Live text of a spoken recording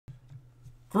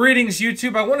Greetings,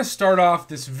 YouTube. I want to start off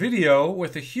this video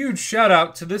with a huge shout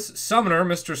out to this summoner,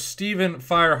 Mr.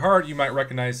 StephenFireHart. You might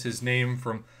recognize his name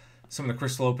from some of the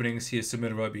crystal openings he has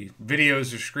submitted, whether it be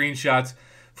videos or screenshots,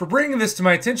 for bringing this to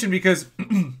my attention because,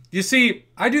 you see,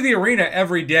 I do the arena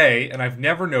every day, and I've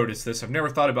never noticed this. I've never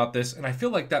thought about this, and I feel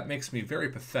like that makes me very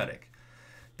pathetic.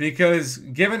 Because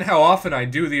given how often I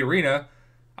do the arena,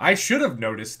 I should have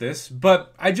noticed this,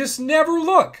 but I just never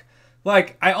look.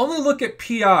 Like, I only look at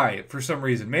PI for some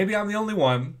reason. Maybe I'm the only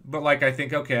one, but like I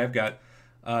think, okay, I've got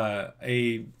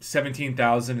a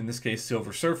 17,000, in this case,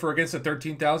 Silver Surfer against a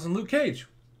 13,000 Luke Cage.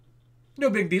 No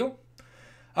big deal.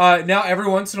 Now, every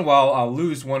once in a while, I'll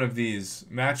lose one of these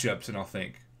matchups and I'll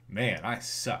think, man, I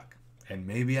suck. And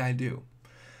maybe I do.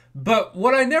 But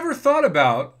what I never thought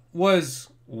about was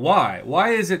why.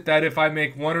 Why is it that if I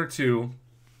make one or two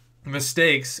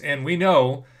mistakes, and we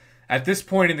know at this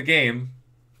point in the game,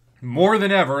 more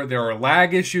than ever, there are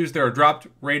lag issues, there are dropped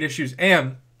rate issues,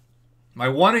 and I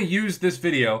want to use this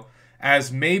video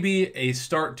as maybe a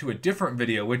start to a different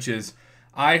video, which is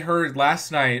I heard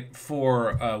last night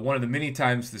for one of the many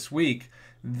times this week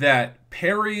that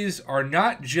parries are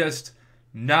not just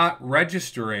not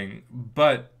registering,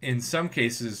 but in some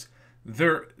cases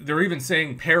they're even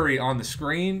saying parry on the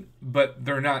screen, but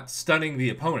they're not stunning the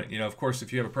opponent. You know, of course,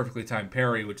 if you have a perfectly timed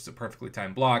parry, which is a perfectly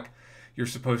timed block, you're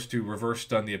supposed to reverse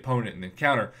stun the opponent and then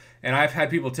counter. And I've had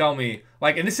people tell me,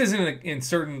 like, and this isn't in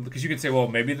certain, because you could say, well,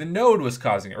 maybe the node was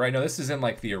causing it, right? No, this is in,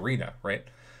 like, the arena, right?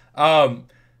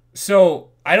 So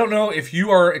I don't know if you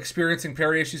are experiencing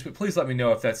parry issues, but please let me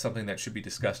know if that's something that should be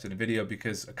discussed in a video,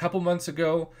 because a couple months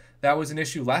ago, that was an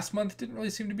issue. Last month didn't really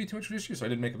seem to be too much of an issue, so I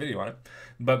didn't make a video on it.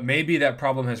 But maybe that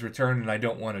problem has returned, and I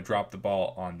don't want to drop the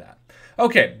ball on that.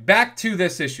 Okay, back to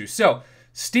this issue. So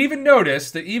Steven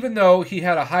noticed that even though he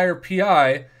had a higher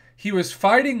PI, he was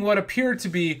fighting what appeared to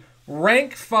be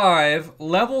rank 5,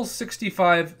 level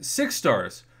 65 6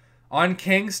 stars on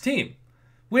Kang's team,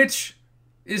 which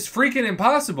is freaking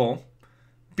impossible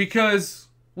because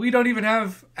we don't even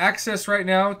have access right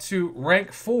now to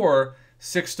rank 4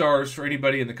 6 stars for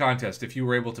anybody in the contest. If you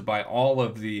were able to buy all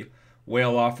of the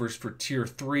whale offers for tier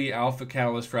 3 alpha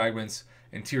catalyst fragments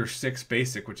and tier 6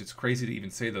 basic, which is crazy to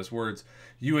even say those words,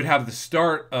 you would have the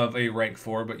start of a rank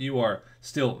 4, but you are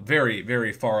still very,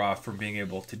 very far off from being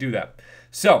able to do that.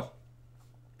 So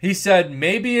he said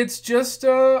maybe it's just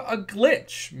a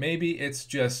glitch. Maybe it's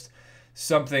just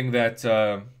something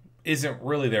that isn't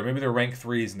really there. Maybe they're rank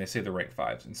 3s and they say they're rank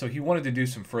 5s. And so he wanted to do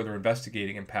some further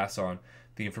investigating and pass on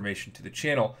the information to the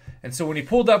channel. And so when he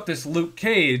pulled up this Luke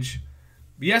Cage,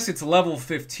 yes, it's level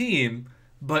 15,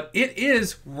 but it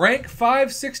is rank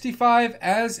 565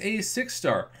 as a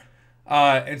 6-star.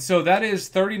 And so that is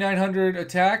 3,900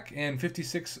 attack and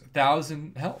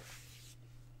 56,000 health.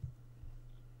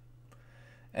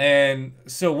 And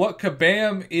so what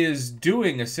Kabam is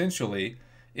doing essentially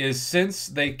is, since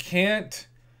they can't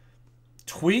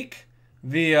tweak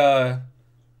the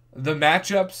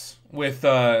matchups with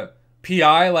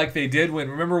PI like they did when,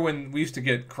 remember when we used to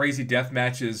get crazy death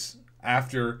matches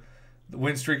after the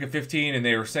win streak of 15 and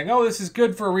they were saying, oh, this is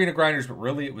good for arena grinders, but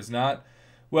really it was not.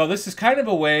 Well, this is kind of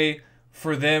a way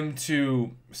for them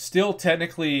to still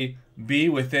technically be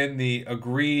within the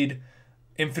agreed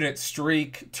infinite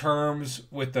streak terms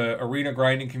with the arena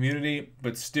grinding community,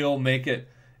 but still make it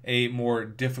a more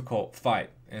difficult fight.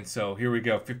 And so here we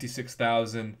go,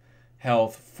 56,000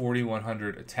 health,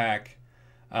 4,100 attack.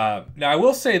 Now I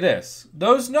will say this,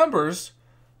 those numbers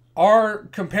are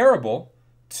comparable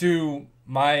to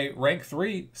my rank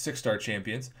 3 6-star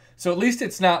champions. So at least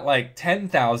it's not like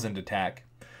 10,000 attack.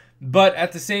 But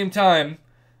at the same time,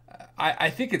 I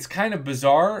think it's kind of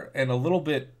bizarre and a little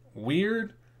bit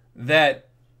weird that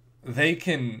they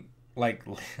can, like,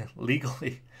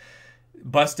 legally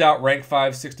bust out rank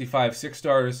 5 65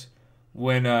 6-stars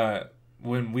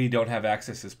when we don't have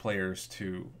access as players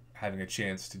to having a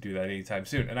chance to do that anytime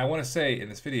soon. And I want to say in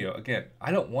this video, again,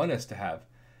 I don't want us to have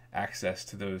access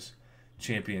to those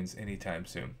champions anytime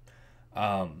soon.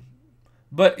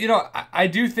 But, you know, I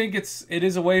do think it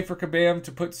is a way for Kabam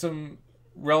to put some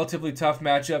relatively tough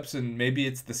matchups, and maybe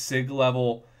it's the SIG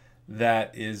level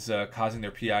that is causing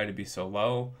their PI to be so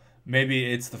low.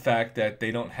 Maybe it's the fact that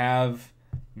they don't have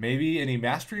maybe any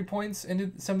mastery points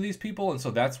in some of these people, and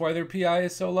so that's why their PI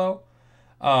is so low.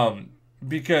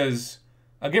 Because,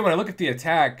 again, when I look at the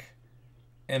attack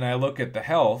and I look at the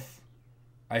health,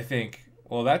 I think,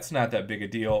 well, that's not that big a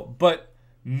deal. But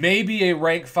maybe a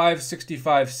rank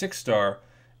 565 6-star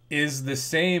is the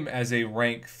same as a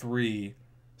rank 3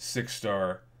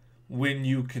 6-star when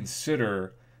you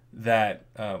consider that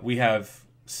we have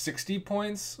 60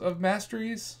 points of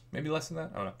masteries, maybe less than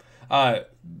that, I don't know.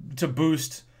 to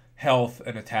boost health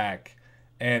and attack.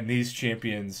 And these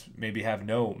champions maybe have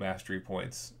no mastery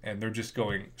points, and they're just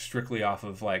going strictly off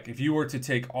of, like, if you were to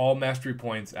take all mastery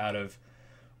points out of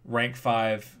rank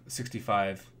 5,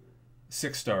 65,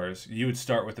 6 stars, you would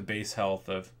start with a base health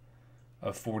of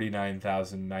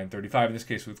 49,935 in this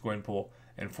case with Gwenpool,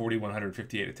 and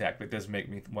 4,158 attack. That does make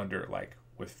me wonder, like,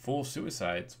 with full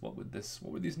suicides, what would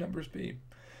these numbers be?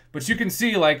 But you can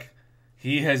see, like,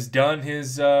 he has done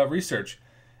his research,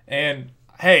 and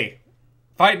hey,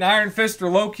 fighting Iron Fist or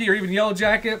Loki or even Yellow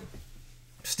Jacket,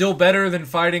 still better than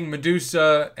fighting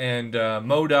Medusa and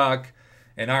MODOK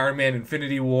and Iron Man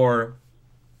Infinity War.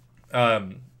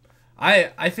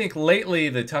 I think lately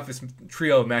the toughest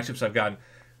trio of matchups I've gotten.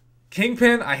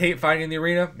 Kingpin, I hate fighting in the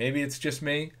arena. Maybe it's just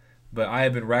me, but I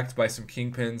have been wrecked by some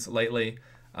Kingpins lately.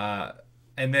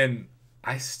 And then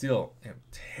I still am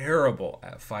terrible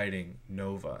at fighting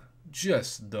Nova.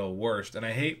 Just the worst. And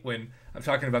I hate when I'm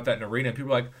talking about that in arena.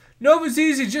 People are like, Nova's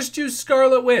easy, just use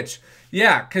Scarlet Witch.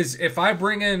 Yeah, because if I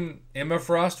bring in Emma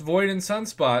Frost, Void, and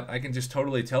Sunspot, I can just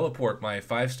totally teleport my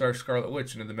 5-star Scarlet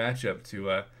Witch into the matchup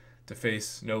to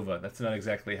face Nova. That's not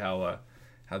exactly how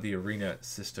the arena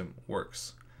system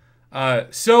works.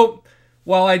 So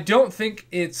while I don't think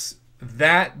it's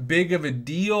that big of a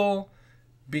deal,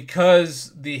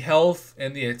 because the health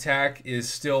and the attack is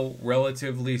still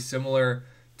relatively similar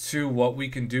to what we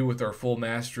can do with our full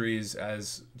masteries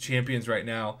as champions right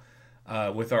now,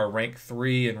 with our rank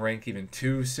 3 and rank even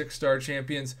 2 6-star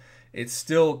champions, it's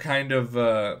still kind of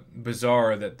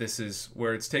bizarre that this is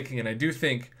where it's taking. And I do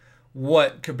think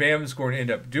what Kabam's going to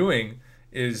end up doing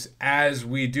is, as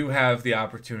we do have the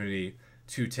opportunity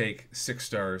to take 6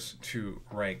 stars to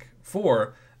rank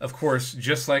 4, of course,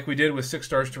 just like we did with 6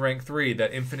 stars to rank 3,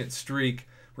 that infinite streak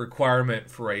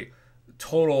requirement for a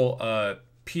total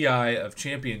PI of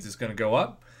champions is going to go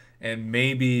up, and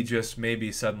maybe, just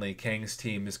maybe, suddenly Kang's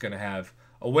team is going to have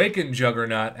Awakened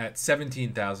Juggernaut at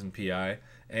 17,000 PI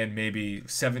and maybe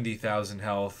 70,000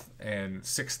 health and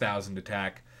 6,000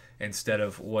 attack instead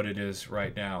of what it is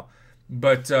right now.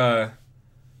 But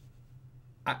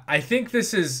I think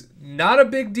this is not a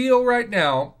big deal right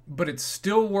now, but it's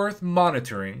still worth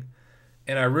monitoring,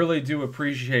 and I really do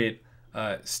appreciate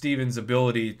Steven's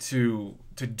ability to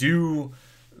do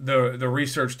the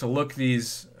research, to look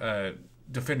these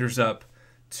defenders up,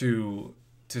 to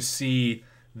see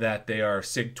that they are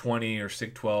SIG 20 or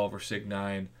SIG 12 or SIG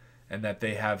 9, and that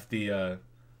they have the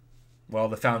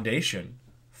the foundation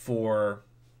for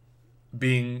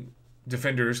being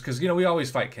defenders, because we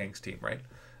always fight Kang's team, right?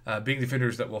 Being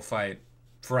defenders that will fight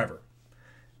forever.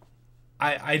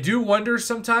 I do wonder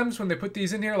sometimes when they put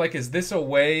these in here, like, is this a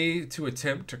way to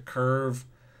attempt to curve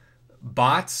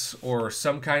bots or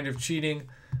some kind of cheating?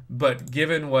 But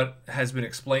given what has been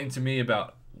explained to me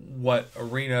about what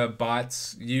arena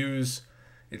bots use,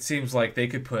 it seems like they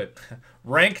could put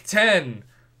rank 10,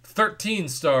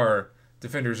 13-star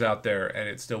defenders out there, and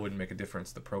it still wouldn't make a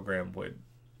difference. The program would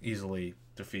easily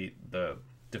defeat the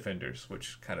defenders,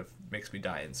 which kind of makes me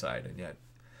die inside. And yet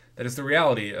that is the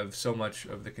reality of so much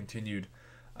of the continued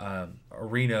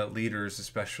arena leaders,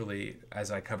 especially,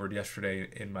 as I covered yesterday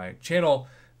in my channel,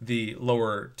 the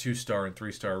lower 2-star and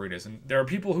 3-star arenas. And there are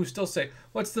people who still say,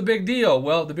 what's the big deal?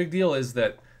 Well, the big deal is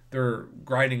that they're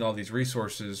grinding all these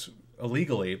resources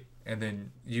illegally and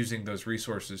then using those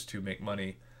resources to make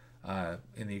money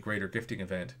in the greater gifting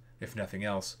event, if nothing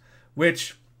else.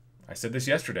 Which, I said this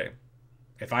yesterday,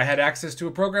 if I had access to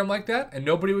a program like that and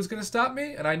nobody was going to stop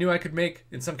me, and I knew I could make,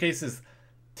 in some cases,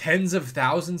 tens of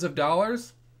thousands of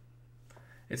dollars,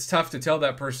 it's tough to tell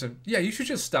that person, yeah, you should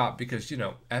just stop because,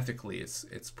 ethically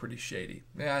it's pretty shady.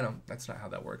 Yeah, that's not how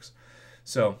that works.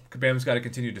 So Kabam's got to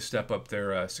continue to step up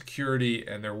their security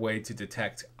and their way to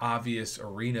detect obvious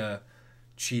arena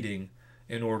cheating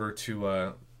in order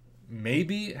to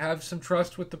maybe have some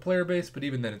trust with the player base, but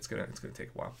even then it's gonna take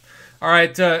a while. All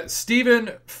right,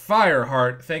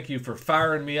 StephenFireHart, thank you for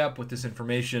firing me up with this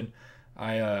information.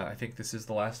 I think this is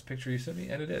the last picture you sent me,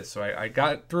 and it is. So I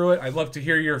got through it. I'd love to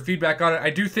hear your feedback on it.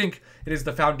 I do think it is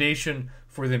the foundation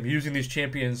for them using these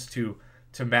champions to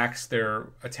max their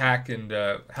attack and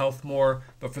health more.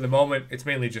 But for the moment, it's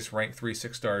mainly just rank 3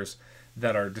 6 stars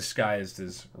that are disguised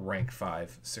as rank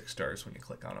 5 6 stars when you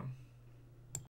click on them.